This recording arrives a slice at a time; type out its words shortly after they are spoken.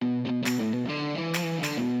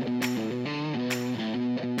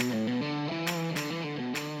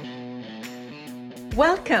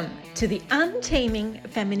Welcome to the Untaming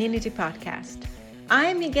Femininity podcast.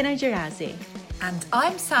 I'm Meghana Jerazi. And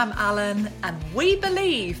I'm Sam Allen, and we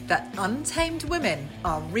believe that untamed women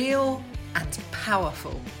are real and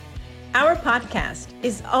powerful. Our podcast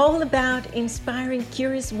is all about inspiring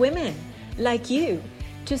curious women like you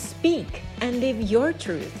to speak and live your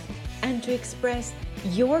truth and to express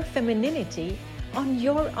your femininity on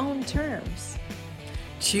your own terms.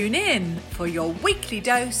 Tune in for your weekly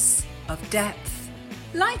dose of depth,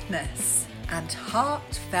 lightness, and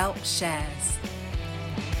heartfelt shares.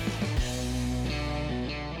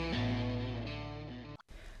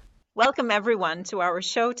 Welcome everyone to our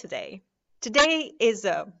show today. Today is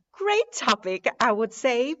a great topic, I would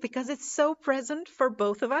say, because it's so present for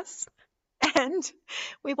both of us. And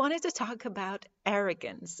we wanted to talk about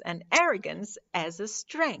arrogance and arrogance as a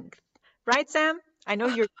strength. Right, Sam? I know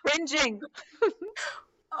you're cringing.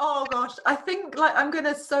 Oh gosh, I think I'm going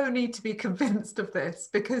to so need to be convinced of this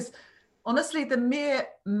because honestly, the mere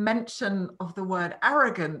mention of the word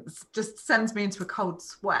arrogance just sends me into a cold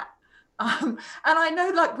sweat. And I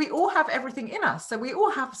know we all have everything in us. So we all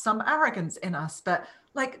have some arrogance in us, but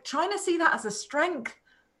trying to see that as a strength,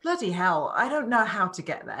 bloody hell, I don't know how to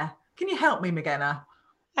get there. Can you help me, Meghana?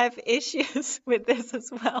 I have issues with this as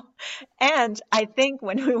well. And I think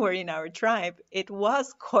when we were in our tribe, it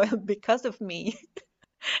was coiled because of me,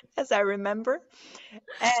 as I remember.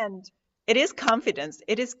 And it is confidence.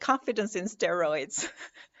 It is confidence in steroids.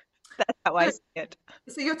 That's how I see it.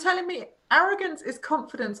 So you're telling me arrogance is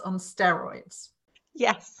confidence on steroids?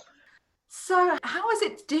 Yes. So how is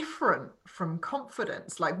it different from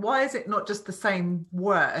confidence? Why is it not just the same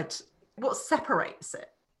word? What separates it?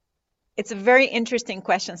 It's a very interesting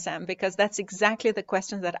question, Sam, because that's exactly the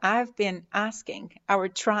question that I've been asking our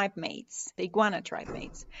tribe mates, the iguana tribe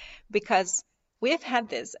mates, because we have had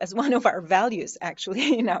this as one of our values,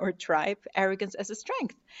 actually, in our tribe, arrogance as a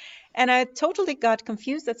strength. And I totally got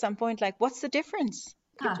confused at some point, what's the difference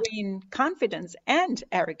between confidence and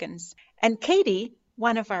arrogance? And Katie,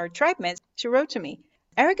 one of our tribe mates, she wrote to me,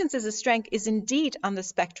 arrogance as a strength is indeed on the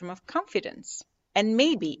spectrum of confidence. And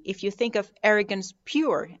maybe if you think of arrogance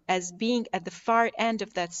pure as being at the far end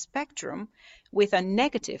of that spectrum with a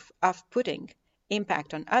negative off-putting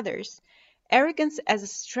impact on others, arrogance as a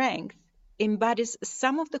strength embodies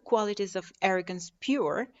some of the qualities of arrogance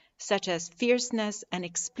pure, such as fierceness and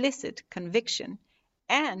explicit conviction.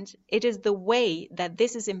 And it is the way that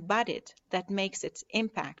this is embodied that makes its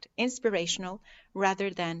impact inspirational rather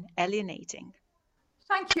than alienating.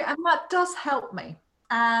 Thank you. And that does help me.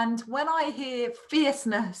 And when I hear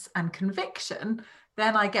fierceness and conviction,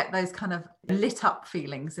 then I get those kind of lit up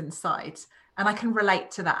feelings inside, and I can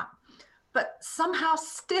relate to that. But somehow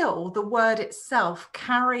still the word itself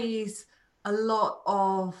carries a lot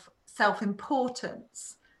of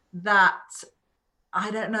self-importance that,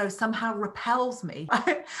 I don't know, somehow repels me.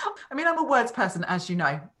 I mean, I'm a words person, as you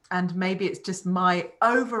know, and maybe it's just my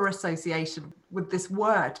over association with this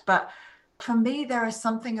word. But for me, there is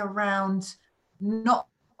something around not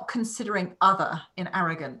considering other in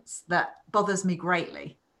arrogance that bothers me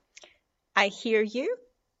greatly. I hear you.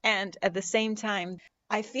 And at the same time,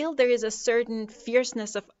 I feel there is a certain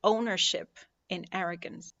fierceness of ownership in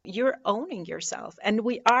arrogance. You're owning yourself. And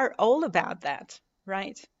we are all about that,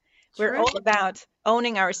 right? True. We're all about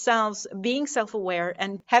owning ourselves, being self-aware,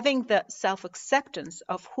 and having the self-acceptance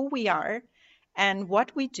of who we are and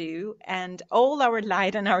what we do and all our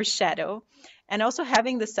light and our shadow, and also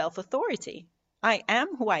having the self-authority. I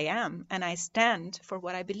am who I am, and I stand for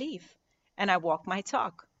what I believe, and I walk my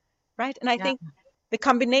talk, right? And I think the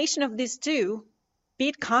combination of these two, be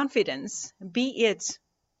it confidence, be it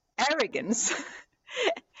arrogance,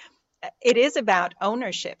 it is about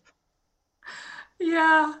ownership.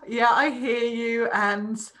 Yeah, I hear you,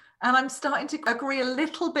 and I'm starting to agree a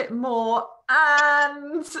little bit more,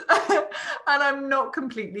 and and I'm not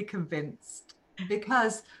completely convinced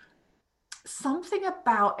because something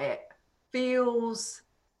about it feels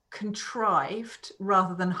contrived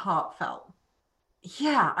rather than heartfelt.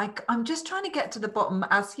 Yeah, I'm just trying to get to the bottom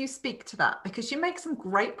as you speak to that, because you make some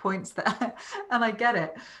great points there and I get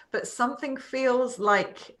it. But something feels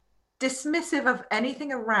dismissive of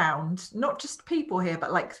anything around, not just people here,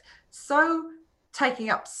 but so taking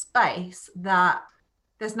up space that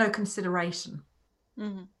there's no consideration.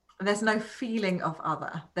 Mm-hmm. There's no feeling of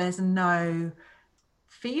other. There's no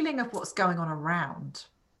feeling of what's going on around.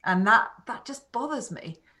 And that just bothers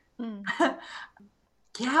me. Mm.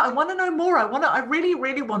 Yeah, I want to know more. I really,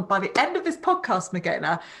 really want, by the end of this podcast,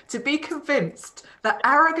 Meghana, to be convinced that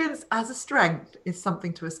arrogance as a strength is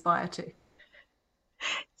something to aspire to.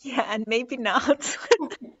 Yeah, and maybe not.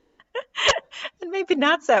 And maybe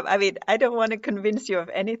not, Sam. I mean, I don't want to convince you of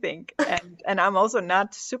anything. And I'm also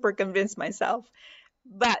not super convinced myself.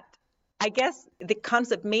 But I guess the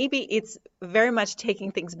concept, maybe it's very much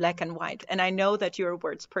taking things black and white. And I know that you're a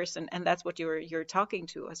words person, and that's what you're talking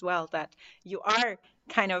to as well, that you are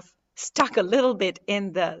kind of stuck a little bit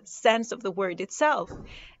in the sense of the word itself.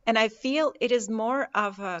 And I feel it is more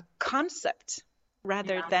of a concept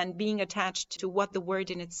rather than being attached to what the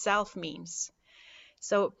word in itself means.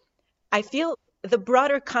 So I feel the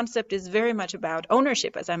broader concept is very much about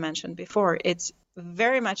ownership, as I mentioned before. It's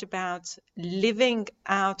very much about living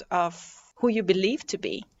out of who you believe to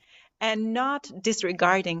be and not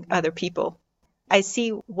disregarding other people. I see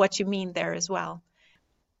what you mean there as well.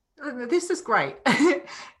 This is great.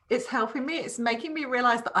 It's helping me. It's making me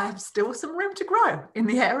realize that I have still some room to grow in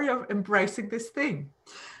the area of embracing this thing.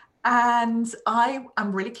 And I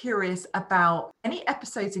am really curious about any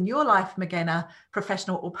episodes in your life, Meghena,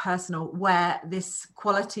 professional or personal, where this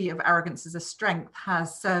quality of arrogance as a strength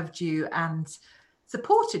has served you and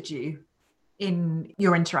supported you in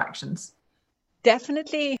your interactions.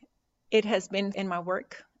 Definitely, it has been in my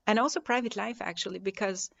work and also private life, actually,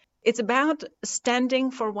 because it's about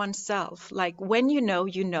standing for oneself. Like when you know,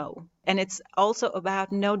 you know. And it's also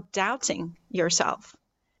about no doubting yourself.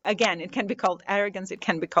 Again, it can be called arrogance, it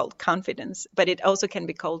can be called confidence, but it also can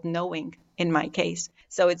be called knowing in my case.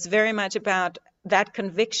 So it's very much about that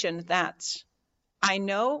conviction that I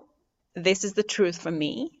know this is the truth for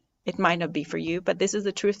me. It might not be for you, but this is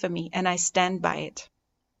the truth for me, and I stand by it.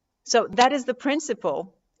 So that is the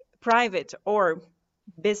principle, private or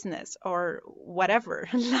business or whatever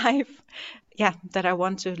life, that I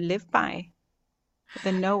want to live by,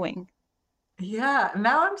 the knowing. Yeah,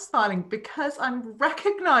 now I'm smiling because I'm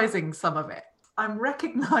recognizing some of it.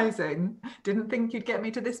 Didn't think you'd get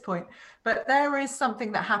me to this point, but there is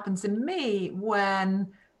something that happens in me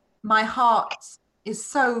when my heart is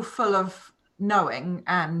so full of knowing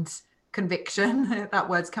and conviction, that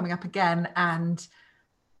word's coming up again, and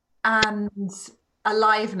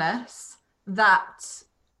aliveness, that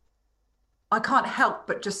I can't help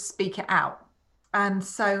but just speak it out. And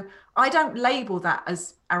so I don't label that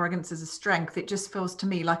as arrogance as a strength. It just feels to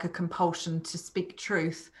me like a compulsion to speak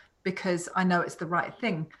truth because I know it's the right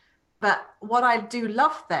thing. But what I do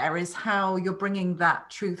love there is how you're bringing that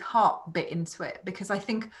truth heart bit into it, because I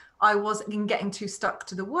think I wasn't getting too stuck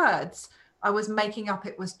to the words. I was making up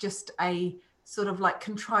it was just a sort of like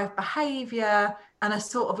contrived behavior and a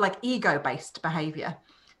sort of like ego-based behavior.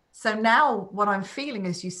 So now what I'm feeling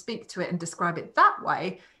as you speak to it and describe it that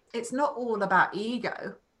way, it's not all about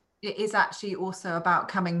ego. It is actually also about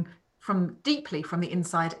coming from deeply from the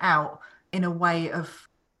inside out in a way of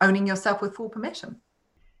owning yourself with full permission.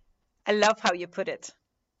 I love how you put it.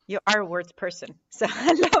 You are a words person. So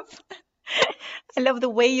I love the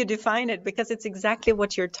way you define it, because it's exactly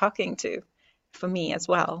what you're talking to for me as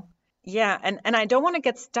well. Yeah, and I don't want to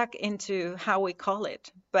get stuck into how we call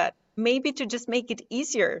it, but maybe to just make it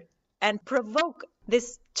easier and provoke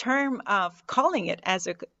this term of calling it as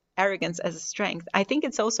a arrogance as a strength. I think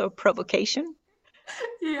it's also a provocation.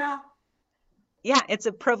 Yeah, it's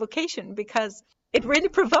a provocation because it really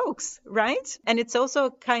provokes, right? And it's also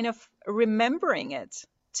kind of remembering it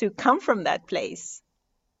to come from that place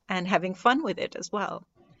and having fun with it as well,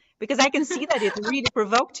 because I can see that it really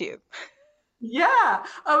provoked you. Yeah,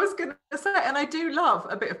 I was going to say, and I do love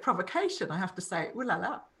a bit of provocation, I have to say. Ooh la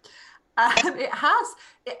la. And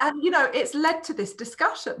it's led to this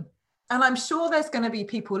discussion. And I'm sure there's going to be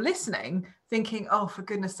people listening thinking, oh, for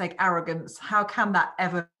goodness sake, arrogance, how can that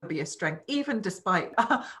ever be a strength, even despite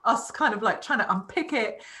us kind of like trying to unpick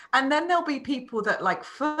it. And then there'll be people that like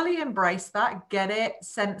fully embrace that, get it,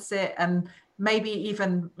 sense it, and maybe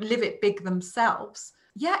even live it big themselves.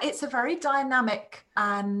 Yeah, it's a very dynamic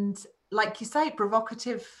and, like you say,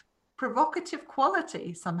 provocative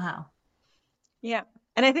quality somehow. Yeah.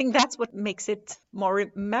 And I think that's what makes it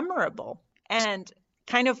more memorable, and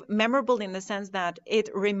kind of memorable in the sense that it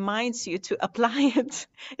reminds you to apply it.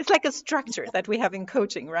 It's like a structure that we have in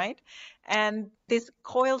coaching, right? And these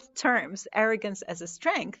coiled terms, arrogance as a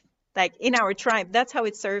strength, like in our tribe, that's how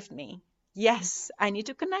it served me. Yes, I need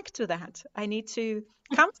to connect to that. I need to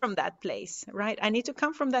come from that place, right? I need to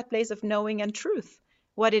come from that place of knowing and truth,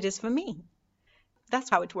 what it is for me. That's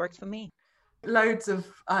how it worked for me. Loads of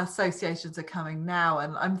associations are coming now.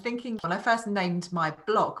 And I'm thinking when I first named my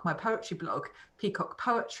blog, my poetry blog, Peacock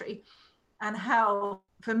Poetry, and how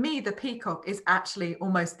for me, the peacock is actually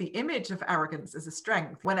almost the image of arrogance as a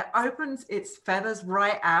strength. When it opens its feathers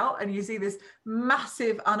right out and you see this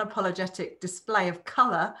massive, unapologetic display of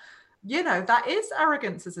color, that is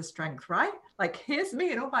arrogance as a strength, right? Like, here's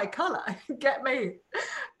me in all my color, get me.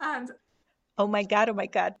 And Oh my God, oh my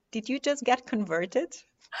God. Did you just get converted?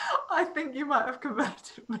 I think you might have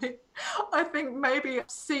converted me. I think maybe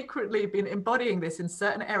I've secretly been embodying this in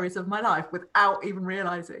certain areas of my life without even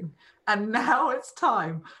realizing. And now it's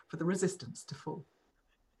time for the resistance to fall.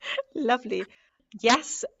 Lovely.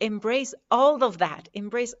 Yes, embrace all of that.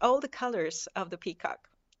 Embrace all the colors of the peacock.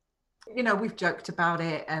 You know, we've joked about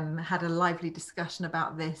it and had a lively discussion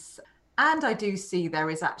about this. And I do see there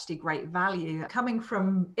is actually great value coming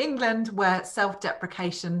from England, where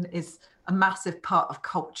self-deprecation is a massive part of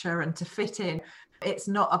culture, and to fit in, it's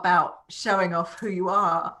not about showing off who you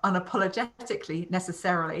are unapologetically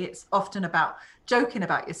necessarily. It's often about joking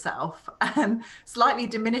about yourself and slightly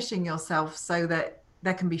diminishing yourself so that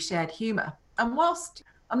there can be shared humor. And whilst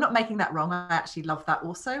I'm not making that wrong, I actually love that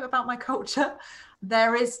also about my culture.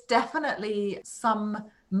 There is definitely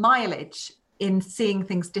some mileage in seeing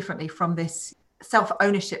things differently from this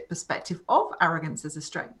self-ownership perspective of arrogance as a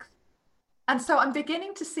strength. And so I'm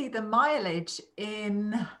beginning to see the mileage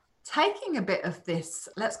in taking a bit of this,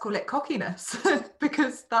 let's call it cockiness,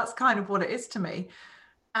 because that's kind of what it is to me,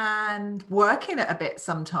 and working it a bit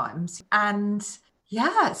sometimes. And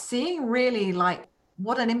yeah, seeing really like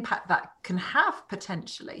what an impact that can have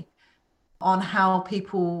potentially on how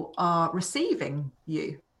people are receiving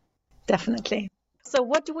you. Definitely. So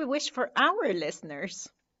what do we wish for our listeners?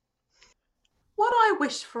 What I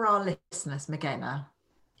wish for our listeners, Magena,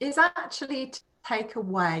 is actually to take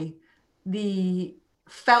away the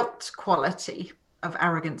felt quality of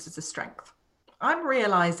arrogance as a strength. I'm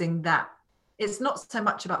realizing that it's not so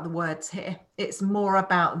much about the words here. It's more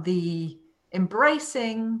about the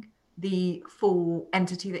embracing the full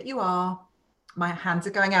entity that you are. My hands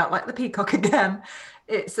are going out like the peacock again.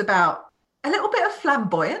 It's about a little bit of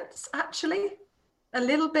flamboyance, actually, a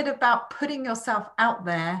little bit about putting yourself out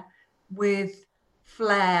there with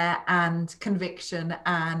flair and conviction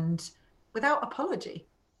and without apology.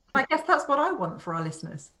 I guess that's what I want for our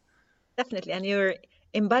listeners. Definitely. And you're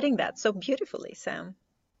embodying that so beautifully, Sam.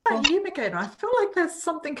 Thank you, Magena. I feel like there's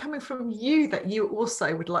something coming from you that you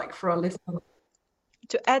also would like for our listeners.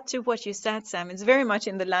 To add to what you said, Sam, it's very much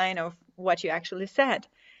in the line of what you actually said.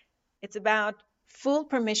 It's about full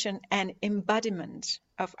permission and embodiment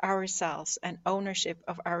of ourselves and ownership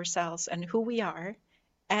of ourselves and who we are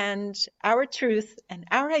and our truth and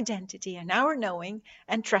our identity and our knowing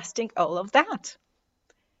and trusting all of that.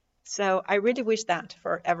 So I really wish that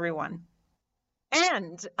for everyone.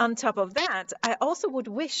 And on top of that, I also would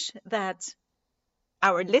wish that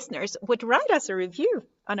our listeners would write us a review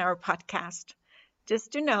on our podcast,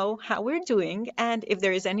 just to know how we're doing. And if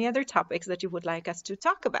there is any other topics that you would like us to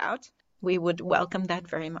talk about, we would welcome that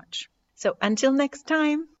very much. So until next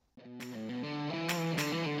time.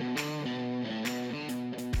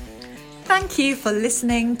 Thank you for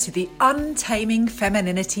listening to the Untaming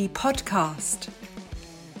Femininity podcast.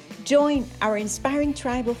 Join our inspiring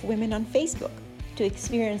tribe of women on Facebook to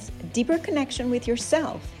experience deeper connection with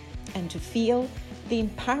yourself and to feel the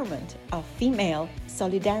empowerment of female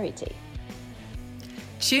solidarity.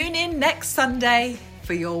 Tune in next Sunday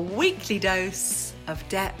for your weekly dose of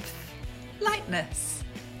depth, lightness,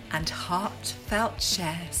 and heartfelt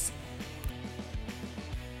shares.